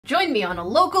join me on a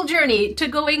local journey to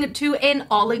going to an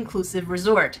all-inclusive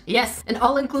resort. Yes, an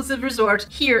all-inclusive resort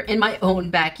here in my own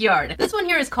backyard. This one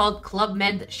here is called Club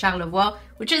Med Charlevoix,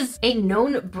 which is a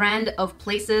known brand of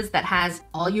places that has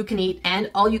all you can eat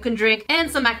and all you can drink and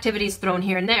some activities thrown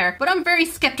here and there. But I'm very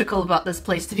skeptical about this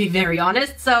place, to be very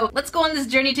honest. So let's go on this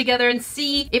journey together and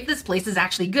see if this place is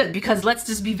actually good, because let's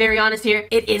just be very honest here,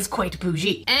 it is quite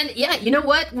bougie. And yeah, you know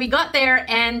what? We got there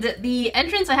and the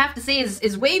entrance, I have to say,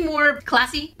 is way more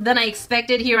classy than I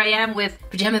expected. Here I am with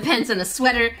pajama pants and a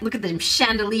sweater. Look at them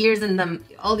chandeliers and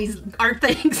all these art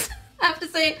things. I have to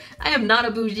say, I am not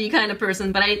a bougie kind of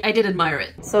person, but I did admire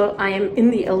it. So I am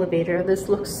in the elevator. This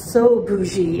looks so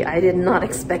bougie. I did not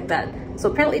expect that.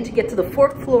 So apparently to get to the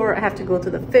 4th floor, I have to go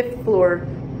to the 5th floor,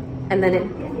 and then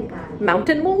it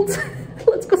mountain molds.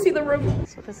 Let's go see the room.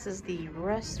 So this is the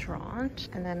restaurant,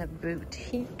 and then a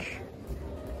boutique.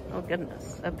 Oh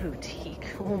goodness, a boutique.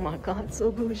 Oh my God,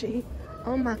 so bougie.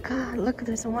 Oh my God, look,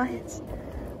 there's lights.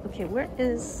 Okay, where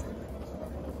is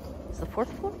the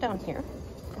 4th floor? Down here.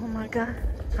 Oh my God,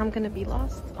 I'm gonna be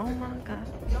lost. Oh my God.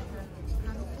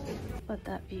 But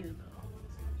that view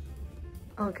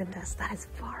though. Oh goodness, that is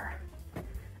far.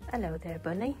 Hello there,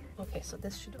 bunny. Okay, so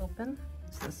this should open.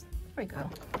 There we go.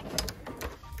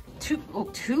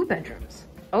 Two bedrooms.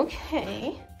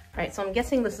 Okay. All right, so I'm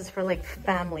guessing this is for like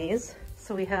families.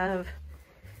 So we have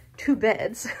 2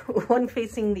 beds, one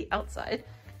facing the outside.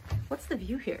 What's the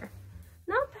view here?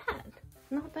 Not bad,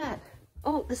 not bad.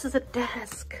 Oh, this is a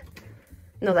desk.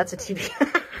 No, that's a TV.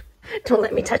 Don't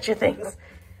let me touch your things.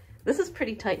 This is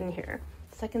pretty tight in here.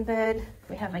 2nd bed.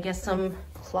 We have, I guess, some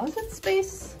closet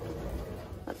space.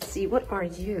 Let's see, what are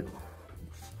you?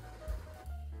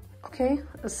 Okay,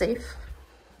 a safe.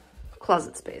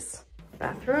 Closet space.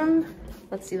 Bathroom.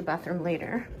 Let's see the bathroom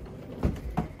later.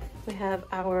 We have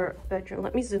our bedroom.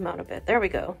 Let me zoom out a bit. There we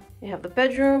go. We have the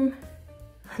bedroom.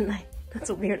 That's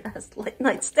a weird ass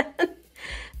nightstand.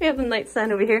 We have the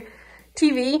nightstand over here.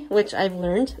 TV, which I've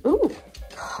learned. Ooh,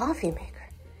 coffee maker.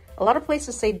 A lot of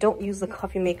places say don't use the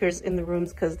coffee makers in the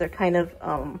rooms because they're kind of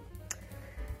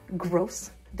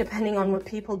gross, depending on what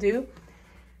people do.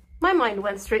 My mind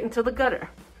went straight into the gutter.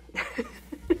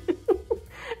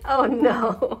 Oh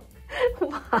no.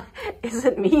 Why? Is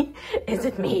it me? Is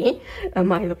it me? Am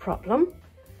I the problem?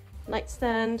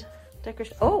 Nightstand,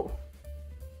 decoration. Oh!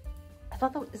 I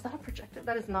thought that, is that a projector?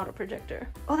 That is not a projector.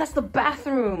 Oh, that's the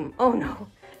bathroom. Oh no.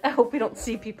 I hope we don't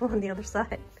see people on the other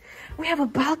side. We have a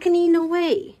balcony? No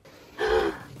way.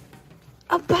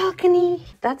 A balcony.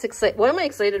 That's exciting. Why am I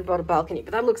excited about a balcony?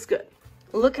 But that looks good.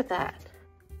 Look at that.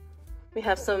 We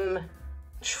have some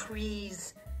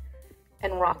trees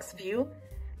and rocks view.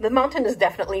 The mountain is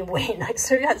definitely way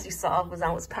nicer, as you saw as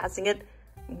I was passing it.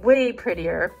 Way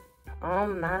prettier. Oh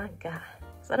my God.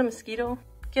 Is that a mosquito?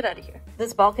 Get out of here.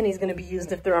 This balcony is going to be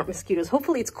used if there aren't mosquitoes.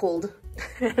 Hopefully it's cold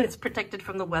and it's protected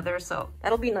from the weather, so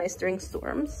that'll be nice during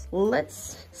storms.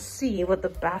 Let's see what the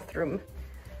bathroom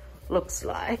looks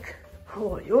like.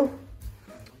 How are you?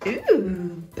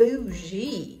 Ooh,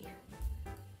 bougie.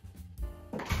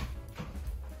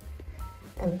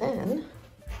 And then,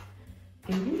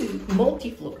 ooh,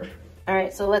 multi-floor. All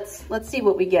right, so let's see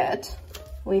what we get.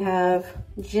 We have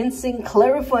ginseng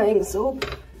clarifying soap.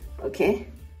 Okay.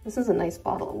 This is a nice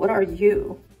bottle. What are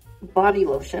you? Body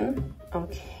lotion.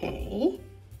 Okay.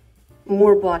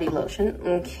 More body lotion.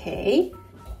 Okay.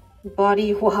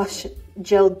 Body wash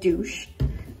gel douche.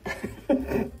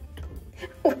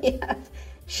 We have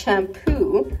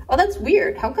shampoo. Oh, that's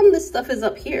weird. How come this stuff is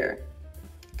up here?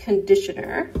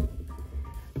 Conditioner.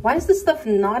 Why is this stuff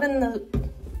not in the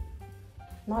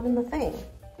thing?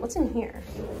 What's in here?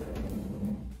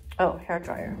 Oh, hair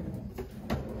dryer.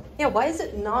 Yeah, why is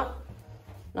it not?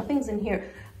 Nothing's in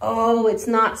here. Oh, it's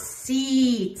not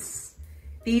seats.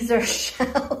 These are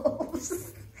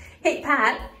shelves. Hey,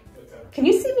 Pat, can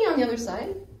you see me on the other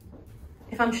side?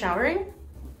 If I'm showering?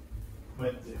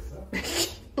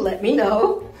 Let me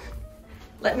know.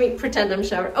 Let me pretend I'm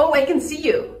showering. Oh, I can see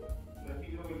you.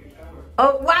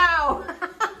 Oh, wow.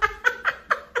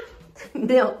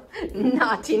 No,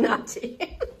 naughty.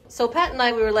 So Pat and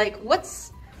I, we were like,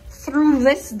 what's through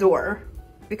this door?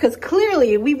 Because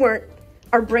clearly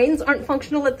our brains aren't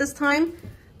functional at this time,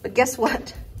 but guess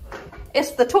what?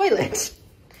 It's the toilet.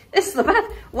 It's the bath.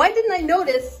 Why didn't I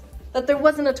notice that there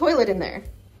wasn't a toilet in there?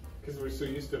 Because we're so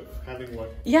used to having one.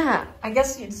 Yeah, I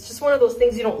guess it's just one of those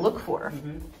things you don't look for.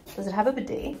 Mm-hmm. Does it have a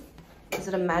bidet? Is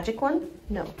it a magic one?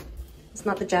 No, it's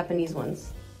not the Japanese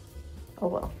ones. Oh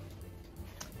well.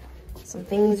 Some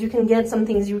things you can get, some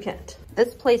things you can't.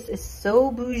 This place is so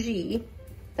bougie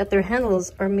that their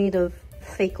handles are made of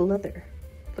fake leather.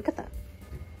 Look at that.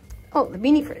 Oh, the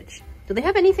beanie fridge. Do they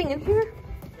have anything in here?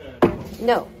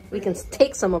 No, we can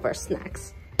take some of our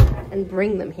snacks and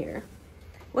bring them here.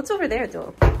 What's over there,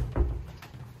 though?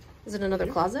 Is it another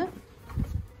closet?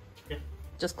 Yeah.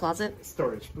 Just closet?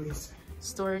 Storage, please.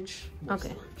 Storage? More Okay.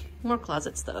 storage. More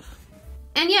closet stuff.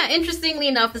 And yeah, interestingly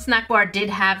enough, the snack bar did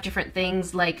have different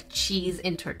things like cheese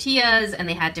in tortillas, and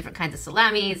they had different kinds of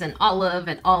salamis and olive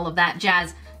and all of that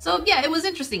jazz. So yeah, it was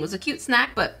interesting. It was a cute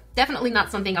snack, but definitely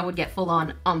not something I would get full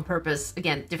on purpose.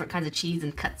 Again, different kinds of cheese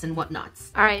and cuts and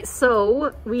whatnots. All right,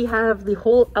 so we have the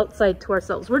whole outside to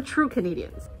ourselves. We're true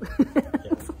Canadians.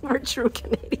 We're true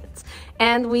Canadians.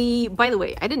 And we, by the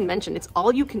way, I didn't mention, it's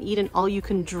all you can eat and all you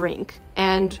can drink.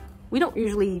 And we don't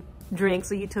usually drink,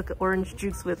 so you took orange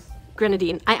juice with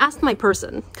grenadine. I asked my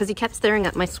person, because he kept staring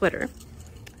at my sweater.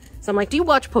 So I'm like, do you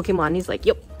watch Pokemon? He's like,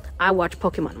 yep, I watch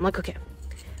Pokemon. I'm like, okay,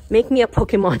 make me a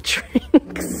Pokemon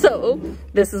drink. So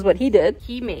this is what he did.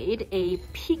 He made a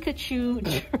Pikachu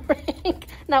drink.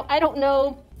 Now, I don't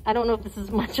know if this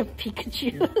is much of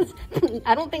Pikachu's.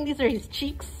 I don't think these are his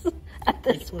cheeks at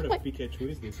this point. Which part of Pikachu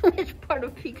is this? Which part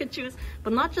of Pikachu's?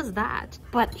 But not just that,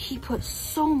 but he put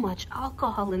so much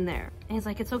alcohol in there. And he's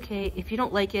like, it's okay, if you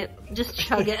don't like it, just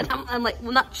chug it. I'm like,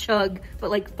 well, not chug, but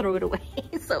like throw it away.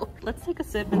 So let's take a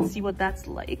sip and see what that's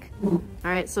like. All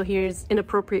right, so here's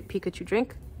inappropriate Pikachu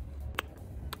drink.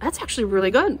 That's actually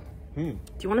really good. Do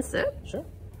you want to sip? Sure.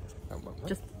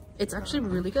 It's actually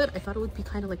really good. I thought it would be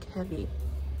kind of like heavy.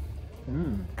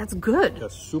 That's good.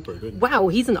 That's super good. Wow,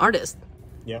 he's an artist.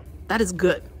 Yeah. That is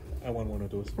good. I want one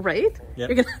of those. Right? Yeah.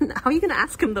 How are you gonna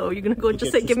ask him though? You're gonna go and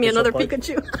just say, give me another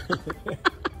Pikachu.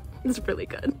 It's really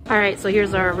good. All right, so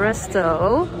here's our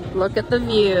resto. Look at the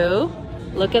view.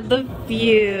 Look at the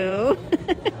view.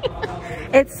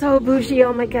 It's so bougie,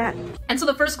 oh my God. And so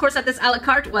the first course at this a la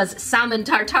carte was salmon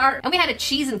tartare, and we had a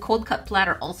cheese and cold cut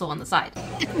platter also on the side.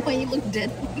 Why you look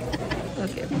dead?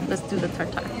 Okay, let's do the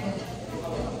tartare.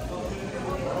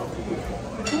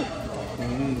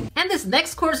 And this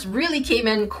next course really came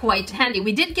in quite handy.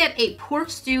 We did get a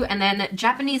pork stew and then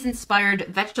Japanese-inspired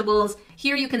vegetables.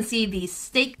 Here you can see the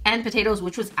steak and potatoes,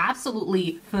 which was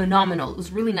absolutely phenomenal. It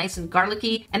was really nice and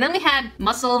garlicky. And then we had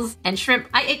mussels and shrimp.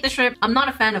 I ate the shrimp. I'm not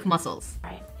a fan of mussels.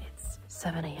 All right, it's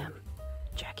 7 a.m.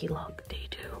 Jackie log day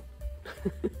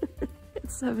 2.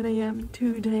 It's 7 a.m.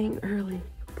 too dang early.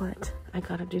 But I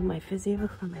gotta do my physio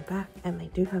for my back, and they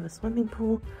do have a swimming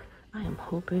pool. I am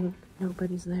hoping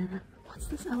nobody's there. What's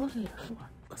this elevator for?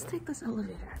 Let's take this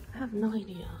elevator. I have no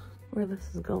idea where this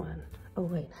is going. Oh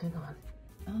wait, hang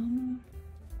on.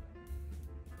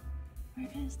 Where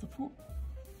is the pool?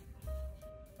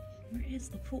 Where is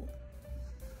the pool?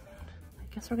 I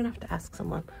guess we're gonna have to ask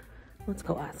someone. Let's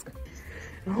go ask.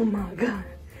 Oh my God,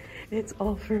 it's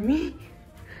all for me.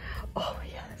 Oh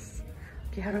yes.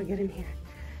 Okay, how do I get in here?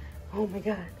 Oh my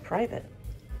God, private.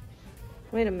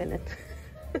 Wait a minute.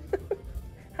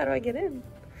 How do I get in?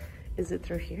 Is it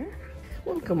through here?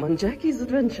 Welcome on Jackie's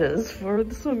Adventures for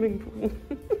the swimming pool.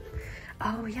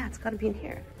 Oh yeah, it's gotta be in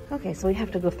here. Okay, so we have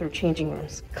to go through changing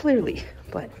rooms, clearly.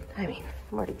 But, I mean,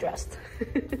 I'm already dressed.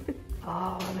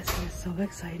 Oh, this is so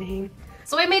exciting.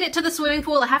 So I made it to the swimming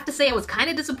pool. I have to say I was kind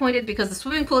of disappointed because the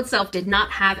swimming pool itself did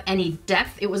not have any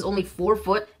depth. It was only 4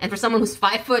 foot. And for someone who's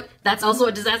 5 foot, that's also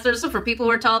a disaster. So for people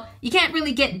who are tall, you can't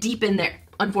really get deep in there,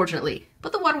 unfortunately.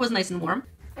 But the water was nice and warm.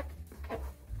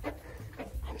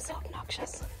 I'm so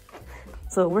obnoxious.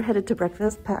 So we're headed to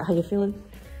breakfast. Pat, how you feeling?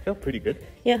 Feel pretty good.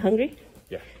 Yeah, hungry?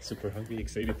 Yeah, super hungry,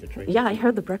 excited to try. Yeah, I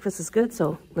heard the breakfast is good,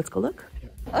 so let's go look. Yeah.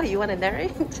 Oh, you want to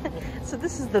narrate? So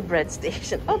this is the bread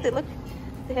station. Oh,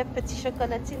 they have petit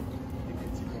chocolatine.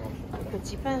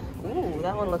 Petit pain. Ooh,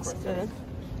 that one looks good.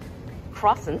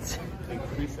 Croissants.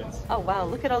 Oh wow,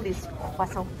 look at all these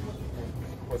croissants.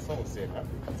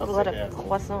 That's a lot of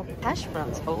croissant. Hash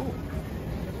browns. Oh.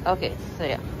 Okay, so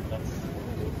yeah.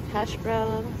 Hash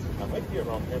browns. I might be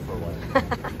around here for a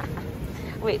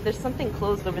while. Wait, there's something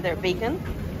closed over there. Bacon.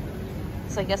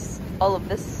 So I guess all of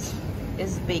this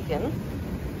is bacon.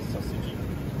 Sausage.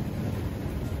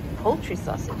 Poultry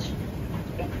sausage.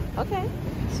 Okay.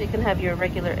 So you can have your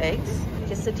regular eggs.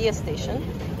 Quesadilla station.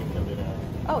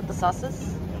 Oh, the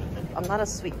sauces. I'm not a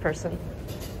sweet person.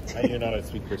 You're not a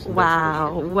sweet person.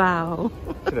 Wow, wow.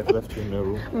 Could have left you in no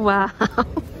room. Wow.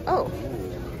 Oh.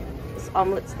 This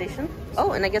omelet station.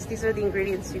 Oh, and I guess these are the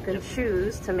ingredients you can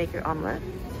choose to make your omelet.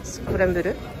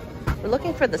 Skuramburu. We're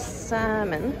looking for the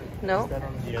salmon. No? Is that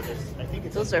on the other, I think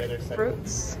it's those on are the other side.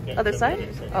 fruits. Yeah, Other side?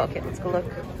 Other side? Oh, okay, let's go look.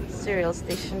 Cereal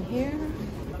station here.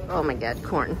 Oh my God,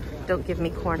 corn. Don't give me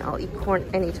corn. I'll eat corn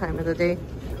any time of the day.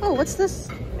 Oh, what's this?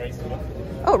 Rice milk.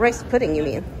 Oh, rice pudding, you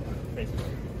mean? Rice milk.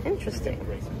 Interesting.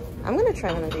 Rice milk. I'm gonna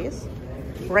try one of these.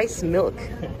 Rice milk.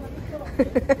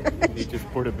 You just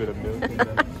poured a bit of milk in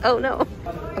that. Oh no.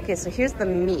 Okay, so here's the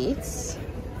meats.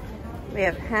 We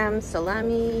have ham,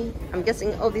 salami. I'm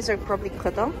guessing, oh, these are probably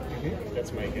croutons.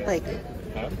 That's my guess. Like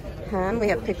Ham? ham. We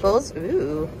have pickles.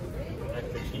 Ooh.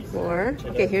 The cheese. More.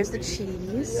 Okay, here's the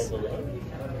cheese.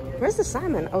 Where's the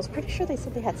salmon? I was pretty sure they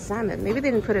said they had salmon. Maybe they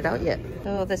didn't put it out yet.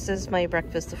 Oh, this is my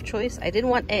breakfast of choice. I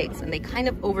didn't want eggs, and they kind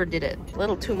of overdid it. A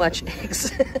little too much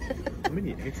eggs. How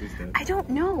many eggs is that? I don't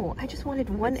know. I just wanted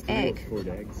one egg. 4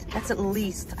 eggs. That's at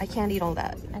least. I can't eat all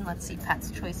that. And let's see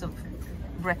Pat's choice of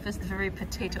breakfast. Very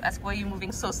potato-esque. Why are you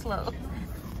moving so slow?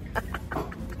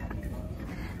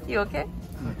 You okay?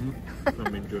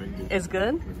 I'm enjoying this. It's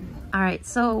good? All right,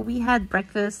 so we had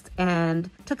breakfast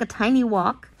and took a tiny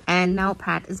walk. And now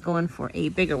Pat is going for a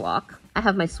bigger walk. I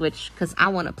have my Switch because I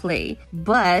want to play.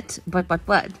 But,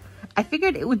 I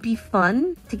figured it would be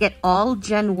fun to get all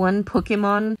Gen 1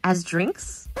 Pokemon as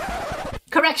drinks.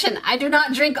 Correction, I do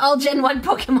not drink all Gen 1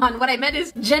 Pokemon. What I meant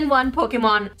is Gen 1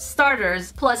 Pokemon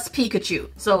starters plus Pikachu.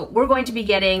 So we're going to be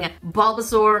getting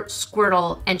Bulbasaur,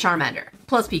 Squirtle, and Charmander.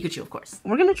 Plus Pikachu, of course.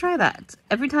 We're gonna try that.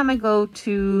 Every time I go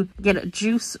to get a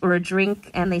juice or a drink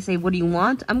and they say, what do you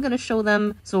want? I'm gonna show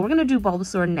them. So we're gonna do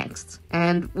Bulbasaur next.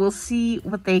 And we'll see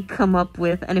what they come up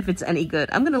with and if it's any good.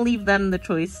 I'm gonna leave them the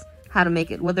choice how to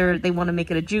make it. Whether they want to make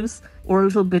it a juice or a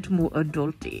little bit more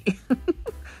adulty.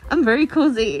 I'm very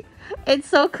cozy. It's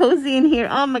so cozy in here.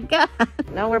 Oh my god.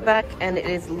 Now we're back and it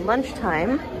is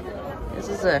lunchtime. This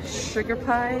is a sugar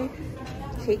pie,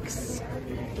 cakes,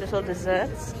 little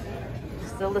desserts.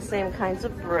 Still the same kinds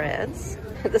of breads.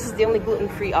 This is the only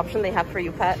gluten-free option they have for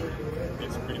you, Pat.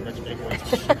 It's pretty much egg white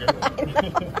sugar.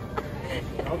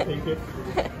 I'll take it.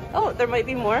 Oh, there might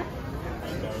be more.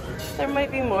 There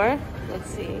might be more. Let's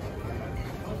see.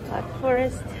 Black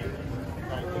Forest.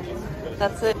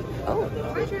 That's it. Oh,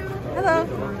 hello.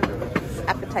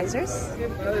 Appetizers.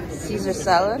 Caesar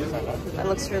salad. That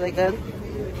looks really good.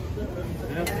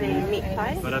 The meat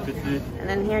pie. And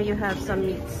then here you have some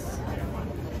meats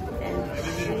and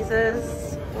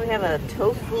cheeses. We have a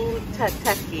tofu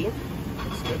tataki.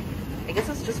 I guess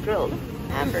it's just grilled.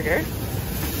 Hamburger.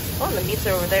 Oh, and the meats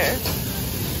are over there.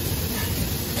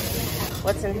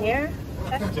 What's in here?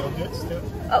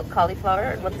 Oh,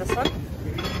 cauliflower. And what's this one?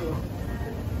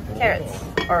 Carrots.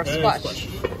 Or squash.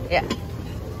 Yeah.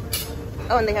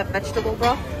 Oh, and they have vegetable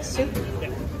broth soup.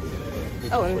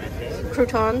 Oh, and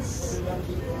croutons.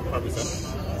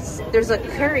 Cheese. There's a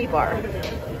curry bar.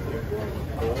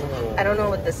 I don't know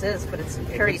what this is, but it's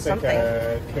curry something.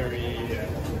 Like curry.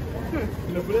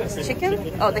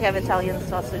 Chicken? Oh, they have Italian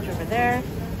sausage over there.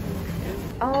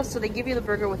 Oh, so they give you the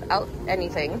burger without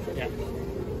anything. Yeah.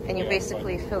 And you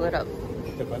basically fill it up.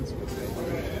 The buns.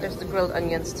 There's the grilled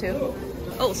onions too.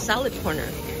 Oh, salad corner.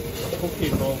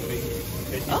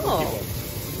 Oh.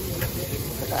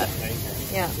 Look at that.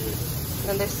 Yeah.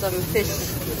 And there's some fish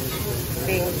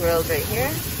being grilled right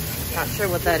here. Not sure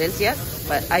what that is yet,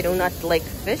 but I do not like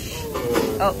fish.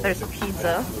 Oh, there's a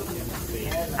pizza.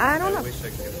 I don't know.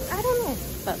 I don't know.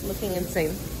 But looking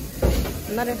insane.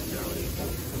 Another.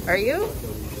 Are you?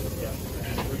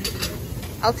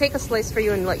 I'll take a slice for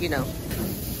you and let you know.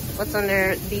 What's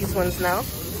under these ones now?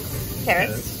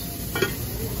 Carrots.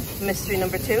 Mystery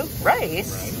number 2.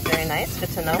 Rice. Very nice. Good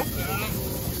to know.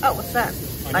 Oh, what's that?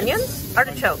 Onions?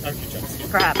 Artichoke.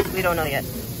 Perhaps. We don't know yet.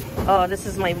 Oh, this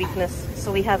is my weakness.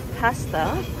 So we have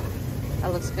pasta.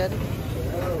 That looks good.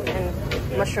 And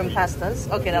mushroom pastas.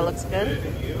 Okay, that looks good.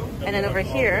 And then over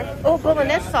here, oh,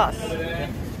 bolognese sauce.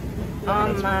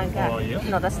 Oh my god.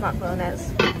 No, that's not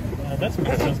bolognese. That's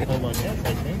bolognese, I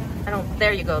think. I don't.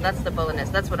 There you go. That's the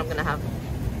bolognese. That's what I'm gonna have.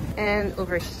 And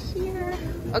over here,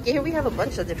 okay, here we have a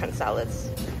bunch of different salads.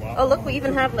 Wow. Oh, look, we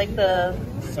even have like the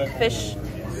fish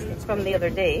from the other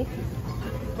day.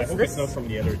 What's this? It's not from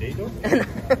the other day, though.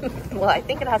 Well, I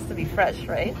think it has to be fresh,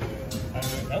 right?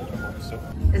 I would hope so.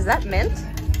 Is that mint?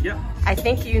 Yeah. I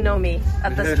think you know me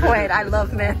at this point. I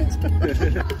love mint.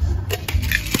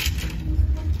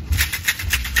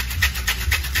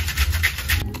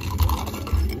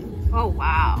 Oh,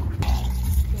 wow.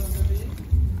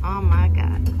 Oh my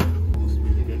god.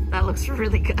 That looks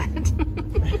really good.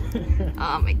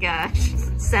 Oh my gosh.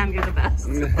 Sam, you're the best.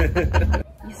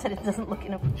 You said it doesn't look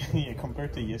inappropriate. Yeah,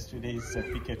 compared to yesterday's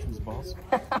Pikachu's balls.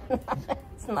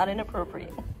 It's not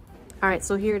inappropriate. Alright,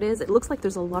 so here it is. It looks like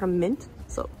there's a lot of mint.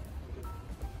 So,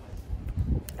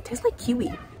 it tastes like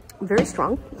kiwi. Very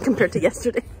strong compared to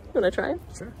yesterday. Wanna try it?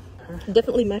 Sure.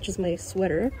 Definitely matches my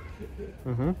sweater.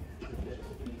 Mm-hmm.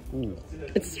 Ooh.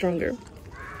 It's stronger.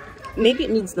 Maybe it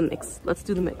needs the mix. Let's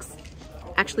do the mix.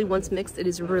 Actually, once mixed, it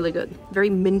is really good. Very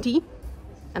minty,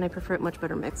 and I prefer it much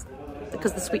better mixed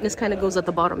because the sweetness kind of goes at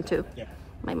the bottom too. Yeah.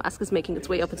 My mask is making its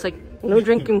way up. It's like, no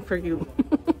drinking for you.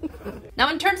 Now,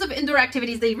 in terms of indoor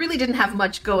activities, they really didn't have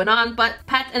much going on, but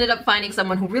Pat ended up finding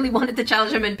someone who really wanted to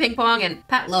challenge him in ping pong, and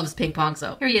Pat loves ping pong,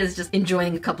 so here he is just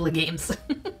enjoying a couple of games.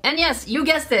 And yes, you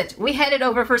guessed it, we headed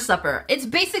over for supper. It's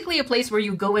basically a place where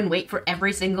you go and wait for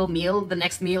every single meal. The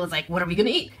next meal is like, what are we gonna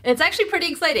eat? And it's actually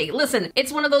pretty exciting. Listen,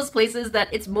 it's one of those places that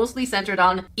it's mostly centered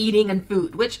on eating and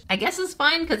food, which I guess is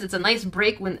fine because it's a nice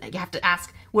break when you have to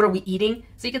ask, what are we eating?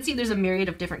 So you can see there's a myriad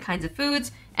of different kinds of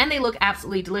foods, and they look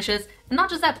absolutely delicious. And not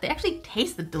just that, but they actually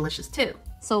tasted delicious too.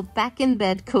 So back in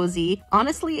bed, cozy.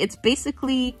 Honestly, it's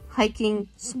basically hiking,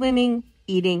 swimming,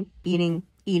 eating,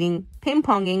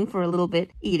 ping-ponging for a little bit,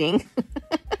 eating.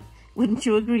 Wouldn't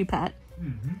you agree, Pat?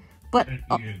 Mm-hmm. But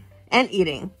and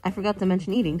eating. I forgot to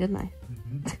mention eating, didn't I?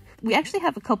 Mm-hmm. We actually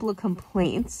have a couple of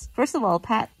complaints. First of all,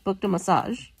 Pat booked a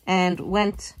massage and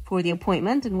went for the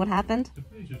appointment, and what happened? The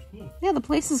place is closed. Yeah, the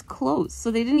place is closed, so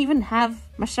they didn't even have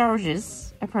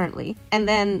massages, apparently. And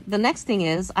then the next thing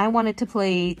is, I wanted to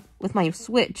play with my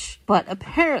Switch, but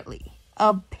apparently,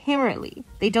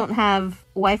 they don't have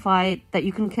Wi-Fi that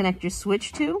you can connect your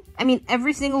Switch to. I mean,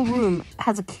 every single room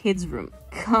has a kid's room.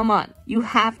 Come on, you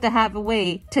have to have a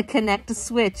way to connect a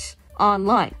Switch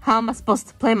online. How am I supposed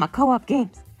to play my co-op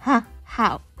games? Huh?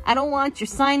 How? I don't want your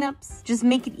sign-ups. Just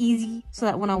make it easy so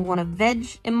that when I want to veg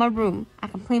in my room, I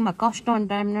can play my gosh darn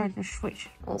damn nerd Switch.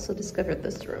 Also discovered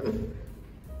this room.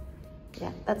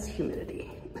 Yeah, that's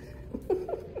humidity.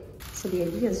 So the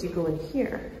idea is you go in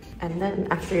here, and then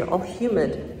after you're all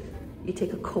humid, you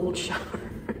take a cold shower.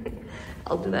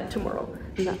 I'll do that tomorrow,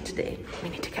 not today. We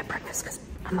need to get breakfast because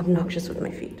I'm obnoxious with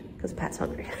my feet because Pat's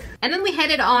hungry. And then we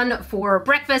headed on for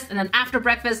breakfast, and then after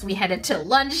breakfast we headed to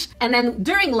lunch. And then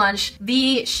during lunch,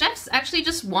 the chefs actually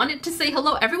just wanted to say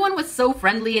hello. Everyone was so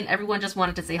friendly and everyone just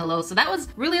wanted to say hello. So that was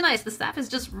really nice. The staff is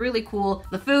just really cool.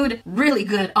 The food, really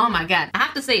good. Oh my God. I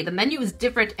have to say, the menu is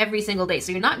different every single day.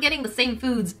 So you're not getting the same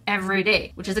foods every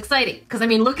day, which is exciting. Because I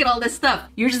mean, look at all this stuff.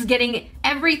 You're just getting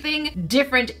everything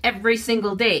different every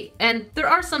single day. And there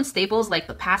are some staples like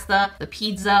the pasta, the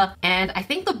pizza, and I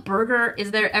think the burger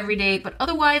is there every day, but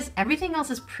otherwise everything else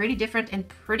is pretty different and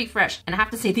pretty fresh. And I have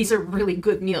to say, these are really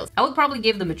good meals. I would probably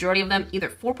give the majority of them either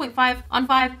 4.5 on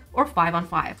 5 or 5 on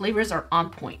 5. Flavors are on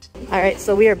point. All right,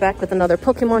 so we are back with another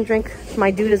Pokemon drink.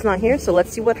 My dude is not here, so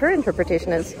let's see what her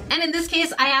interpretation is. And in this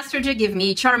case, I asked her to give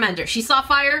me Charmander. She saw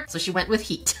fire, so she went with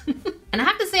heat. And I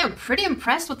have to say, I'm pretty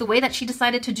impressed with the way that she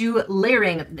decided to do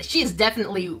layering. She is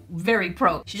definitely very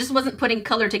pro. She just wasn't putting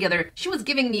color together. She was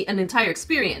giving me an entire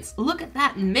experience. Look at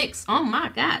that mix. Oh my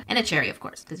God. And a cherry, of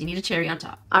course, because you need a cherry on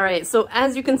top. All right, so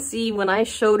as you can see, when I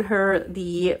showed her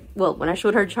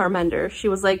Charmander, she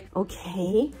was like,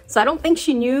 okay. So I don't think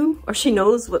she knew or she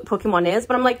knows what Pokemon is,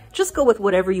 but I'm like, just go with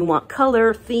whatever you want.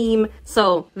 Color, theme.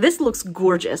 So this looks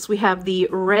gorgeous. We have the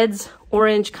reds,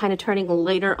 orange kind of turning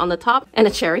later on the top, and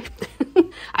a cherry.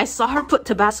 I saw her put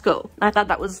Tabasco. I thought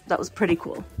that was pretty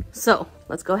cool. So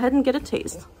let's go ahead and get a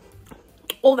taste.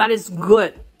 Oh, that is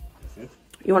good.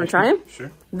 You want to try it?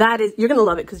 Sure. You're gonna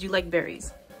love it because you like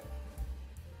berries.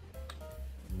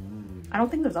 I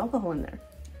don't think there's alcohol in there.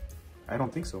 I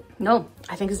don't think so. No,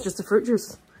 I think it's just a fruit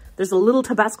juice. There's a little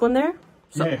Tabasco in there.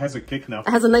 So yeah, it has a kick now. It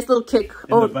has a nice little kick.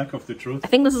 In the back of the throat. I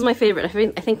think this is my favorite.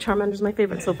 I think Charmander's my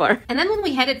favorite so far. And then when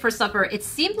we headed for supper, it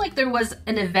seemed like there was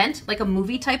an event, like a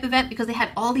movie type event, because they had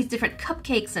all these different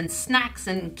cupcakes and snacks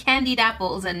and candied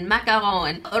apples and macarons,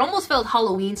 and it almost felt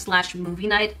Halloween / movie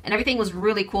night, and everything was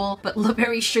really cool, but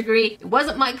very sugary. It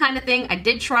wasn't my kind of thing. I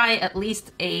did try at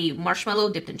least a marshmallow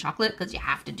dipped in chocolate, because you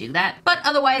have to do that. But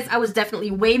otherwise, I was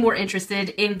definitely way more interested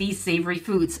in these savory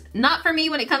foods. Not for me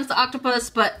when it comes to octopus,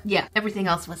 but yeah, everything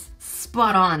else was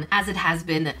spot on, as it has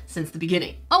been since the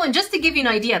beginning. Oh, and just to give you an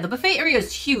idea, the buffet area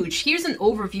is huge. Here's an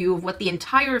overview of what the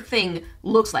entire thing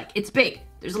looks like. It's big.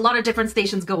 There's a lot of different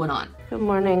stations going on. Good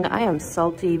morning. I am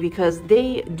salty because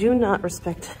they do not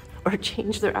respect or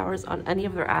change their hours on any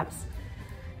of their apps.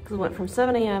 Because it went from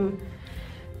 7 a.m.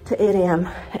 to 8 a.m.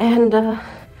 and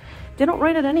they don't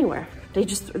write it anywhere.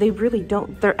 They really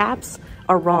don't. Their apps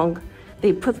are wrong.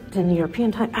 They put it in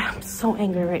European time. I'm so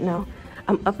angry right now.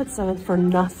 I'm up at 7 for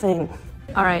nothing.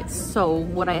 All right, so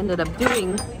what I ended up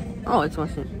doing, oh, it's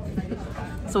watching.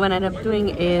 So what I ended up doing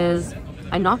is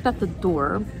I knocked at the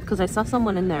door because I saw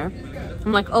someone in there.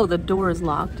 I'm like, oh, the door is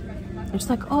locked. And she's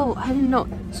like, oh, I didn't know.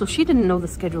 So she didn't know the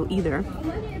schedule either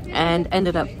and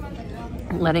ended up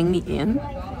letting me in.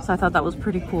 So I thought that was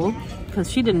pretty cool because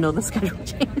she didn't know the schedule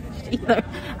changed either.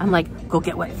 I'm like, go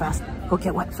get wet fast, go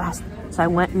get wet fast. So I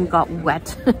went and got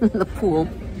wet in the pool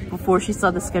before she saw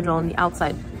the schedule on the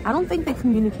outside. I don't think they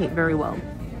communicate very well.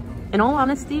 In all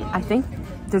honesty, I think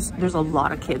there's a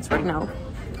lot of kids right now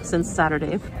since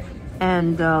Saturday.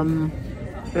 And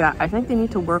yeah, I think they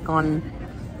need to work on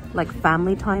like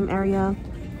family time area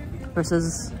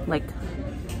versus like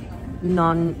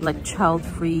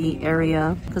child-free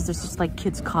area, because there's just like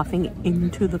kids coughing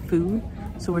into the food.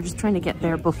 So we're just trying to get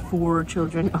there before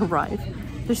children arrive.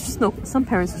 There's just some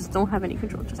parents just don't have any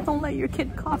control. Just don't let your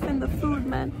kid cough in the food,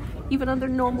 man. Even under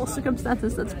normal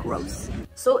circumstances, that's gross.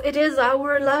 So it is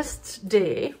our last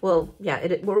day. Well,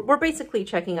 yeah, we're basically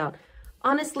checking out.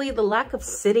 Honestly, the lack of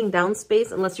sitting down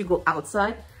space, unless you go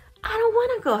outside, I don't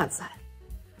want to go outside.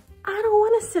 I don't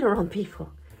want to sit around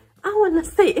people. I want to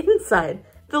stay inside.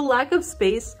 The lack of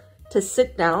space to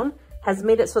sit down has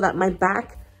made it so that my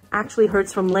back actually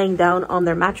hurts from laying down on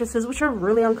their mattresses, which are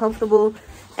really uncomfortable,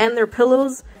 and their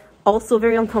pillows also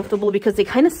very uncomfortable because they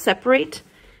kind of separate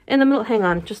in the middle. Hang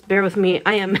on, just bear with me.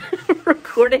 I am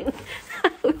recording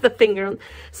with the finger.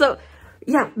 So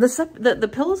yeah, the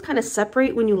pillows kind of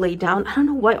separate when you lay down. I don't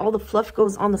know why all the fluff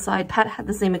goes on the side. Pat had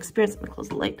the same experience. I'm gonna close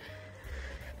the light.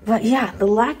 But yeah, the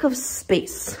lack of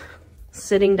space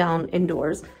sitting down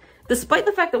indoors, despite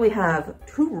the fact that we have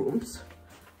 2 rooms,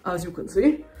 as you can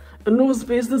see, and no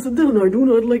space to sit down. I do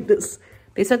not like this.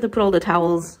 They said to put all the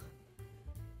towels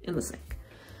in the sink.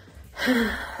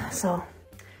 So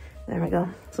there we go.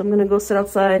 So I'm gonna go sit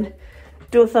outside,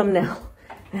 do a thumbnail,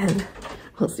 and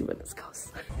we'll see where this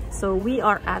goes. So we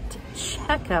are at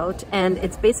checkout, and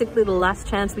it's basically the last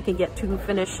chance we can get to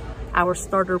finish our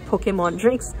starter Pokemon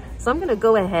drinks. So I'm gonna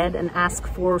go ahead and ask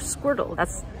for Squirtle.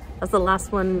 That's the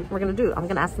last one we're gonna do. I'm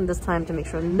gonna ask them this time to make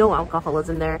sure no alcohol is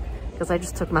in there, because I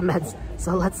just took my meds.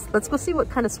 So let's go see what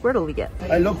kind of Squirtle we get.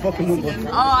 I love Pokemon.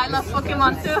 Oh, I love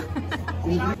Pokemon too.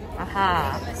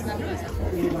 Aha.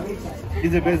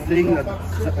 It's the best thing that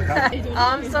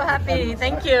I'm so happy.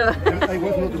 Thank you. I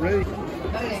was not ready.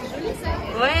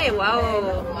 Wait,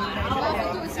 wow.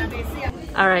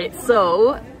 All right,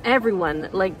 so everyone,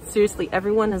 like seriously,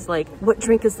 everyone is like, what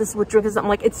drink is this? What drink is that? I'm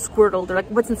like, it's Squirtle. They're like,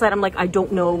 what's inside? I'm like, I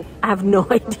don't know. I have no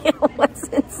idea what's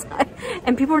inside.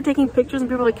 And people were taking pictures and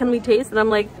people were like, can we taste? And I'm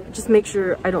like, just make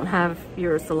sure I don't have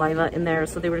your saliva in there.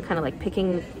 So they were kind of like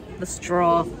picking the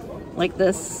straw like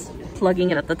this,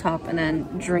 plugging it at the top, and then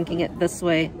drinking it this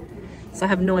way. So I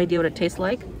have no idea what it tastes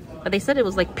like. But they said it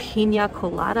was like pina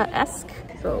colada-esque.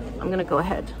 So I'm gonna go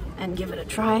ahead and give it a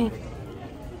try.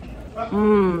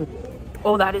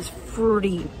 Oh, that is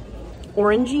fruity,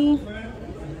 orangey,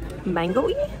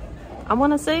 mango-y, I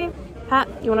want to say. Pat,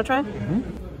 you want to try?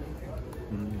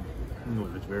 No,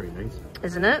 that's very nice.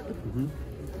 Isn't it?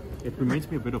 It reminds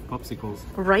me a bit of popsicles.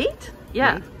 Right?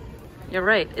 Yeah, right? You're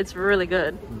right. It's really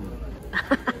good.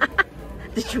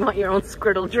 Did you want your own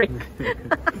Squirtle drink?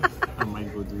 I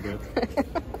might go do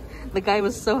that. The guy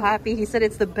was so happy. He said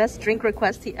it's the best drink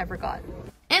request he ever got.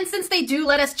 And since they do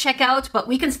let us check out, but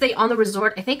we can stay on the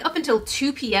resort, I think up until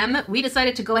 2 p.m., we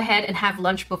decided to go ahead and have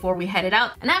lunch before we headed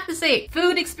out. And I have to say,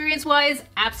 food experience-wise,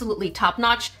 absolutely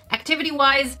top-notch.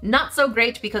 Activity-wise, not so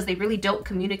great because they really don't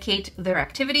communicate their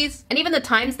activities. And even the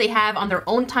times they have on their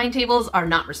own timetables are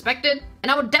not respected. And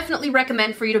I would definitely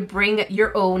recommend for you to bring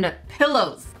your own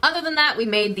pillows. Other than that, we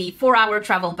made the 4-hour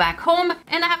travel back home,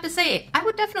 and I have to say, I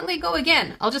would definitely go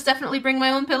again. I'll just definitely bring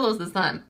my own pillows this time.